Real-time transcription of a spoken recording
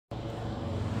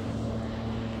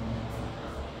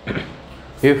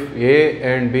if A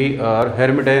and B are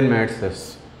Hermitian matrices,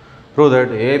 prove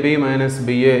that AB minus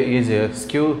BA is a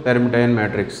skew-Hermitian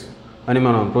matrix అని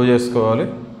మనం prove చేసుకోవాలి.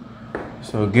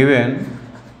 So given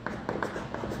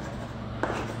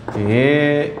A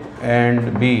and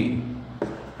B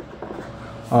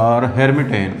are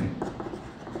Hermitian,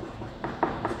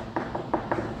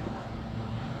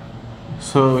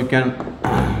 so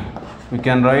we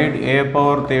can write A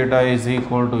power theta is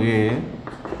equal to A,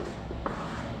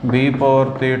 B power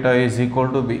theta is equal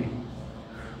to B.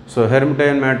 So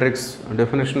Hermitian matrix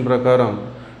definition ప్రకారం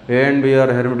A and B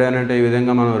are Hermitian అంటే ఈ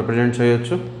విధంగా మనం represent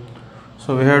చేయొచ్చు. So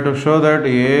we have to show that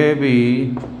AB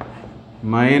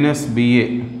minus BA,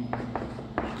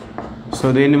 so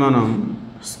దీన్ని మనం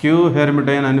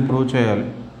Skew-Hermitian అని prove చేయాలి.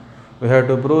 we have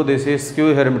to prove this is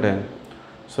Skew-Hermitian.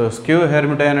 So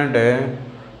Skew-Hermitian అంటే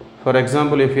for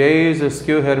example if A is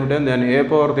Skew-Hermitian then A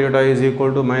power theta is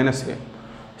equal to minus A.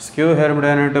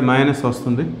 Skew-Hermitian అంటే minus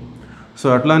వస్తుంది. So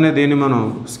అట్లానే దీన్ని మనం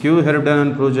Skew-Hermitian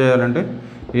అని ప్రూవ్ చేయాలంటే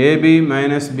AB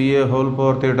minus BA whole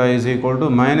power theta is equal to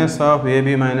minus of AB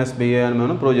minus BA అని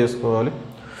మనం prove చేసుకోవాలి.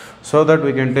 So that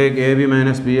we can take AB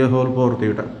minus BA whole power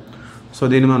theta. So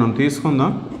దీన్ని మనం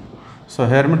తీసుకుందాం. సో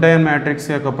Hermitian మ్యాట్రిక్స్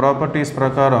యొక్క properties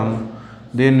ప్రకారం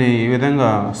దీన్ని ఈ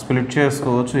విధంగా స్ప్లిట్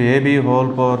చేసుకోవచ్చు. AB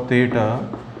whole power theta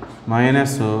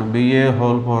minus BA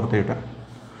whole power theta.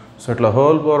 So ఇట్లా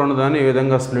హోల్ పవర్ ఉన్నదాన్ని ఈ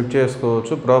విధంగా స్ప్లిట్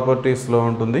చేసుకోవచ్చు, ప్రాపర్టీస్లో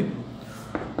ఉంటుంది.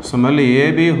 సో మళ్ళీ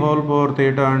AB whole power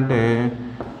theta అంటే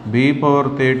B power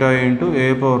theta into A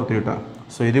power theta.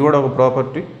 So ఇది కూడా ఒక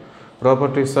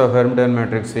properties of Hermitian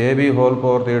matrix. AB whole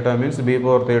power theta means B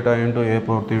power theta into A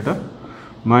power theta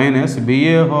minus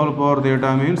BA whole power theta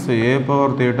means A power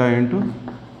theta into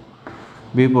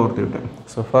B power theta.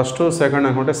 So first second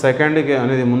అనుకుంటే సెకండ్కి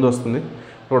అనేది ముందు వస్తుంది,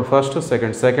 ఇప్పుడు first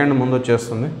second ముందు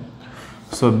వచ్చేస్తుంది.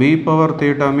 So B power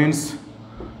theta means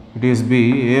it is B,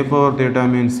 A power theta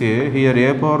means A, here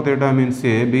A power theta means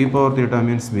A, B power theta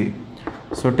means B.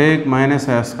 So take minus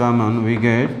as common, we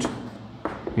get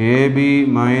AB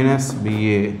minus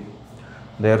BA.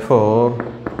 Therefore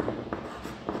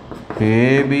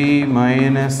AB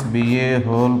minus BA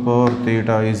whole power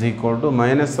theta is equal to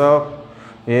minus of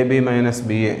AB minus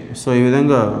BA. So ఈ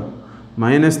విధంగా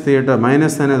minus theta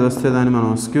minus అనేది వస్తే దాన్ని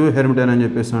మనం Skew-Hermitian అని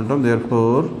చెప్పేసి అంటాం.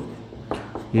 Therefore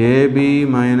AB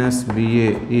minus BA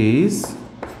is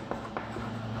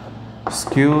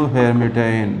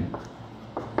Skew-Hermitian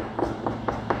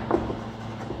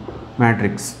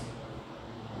matrix.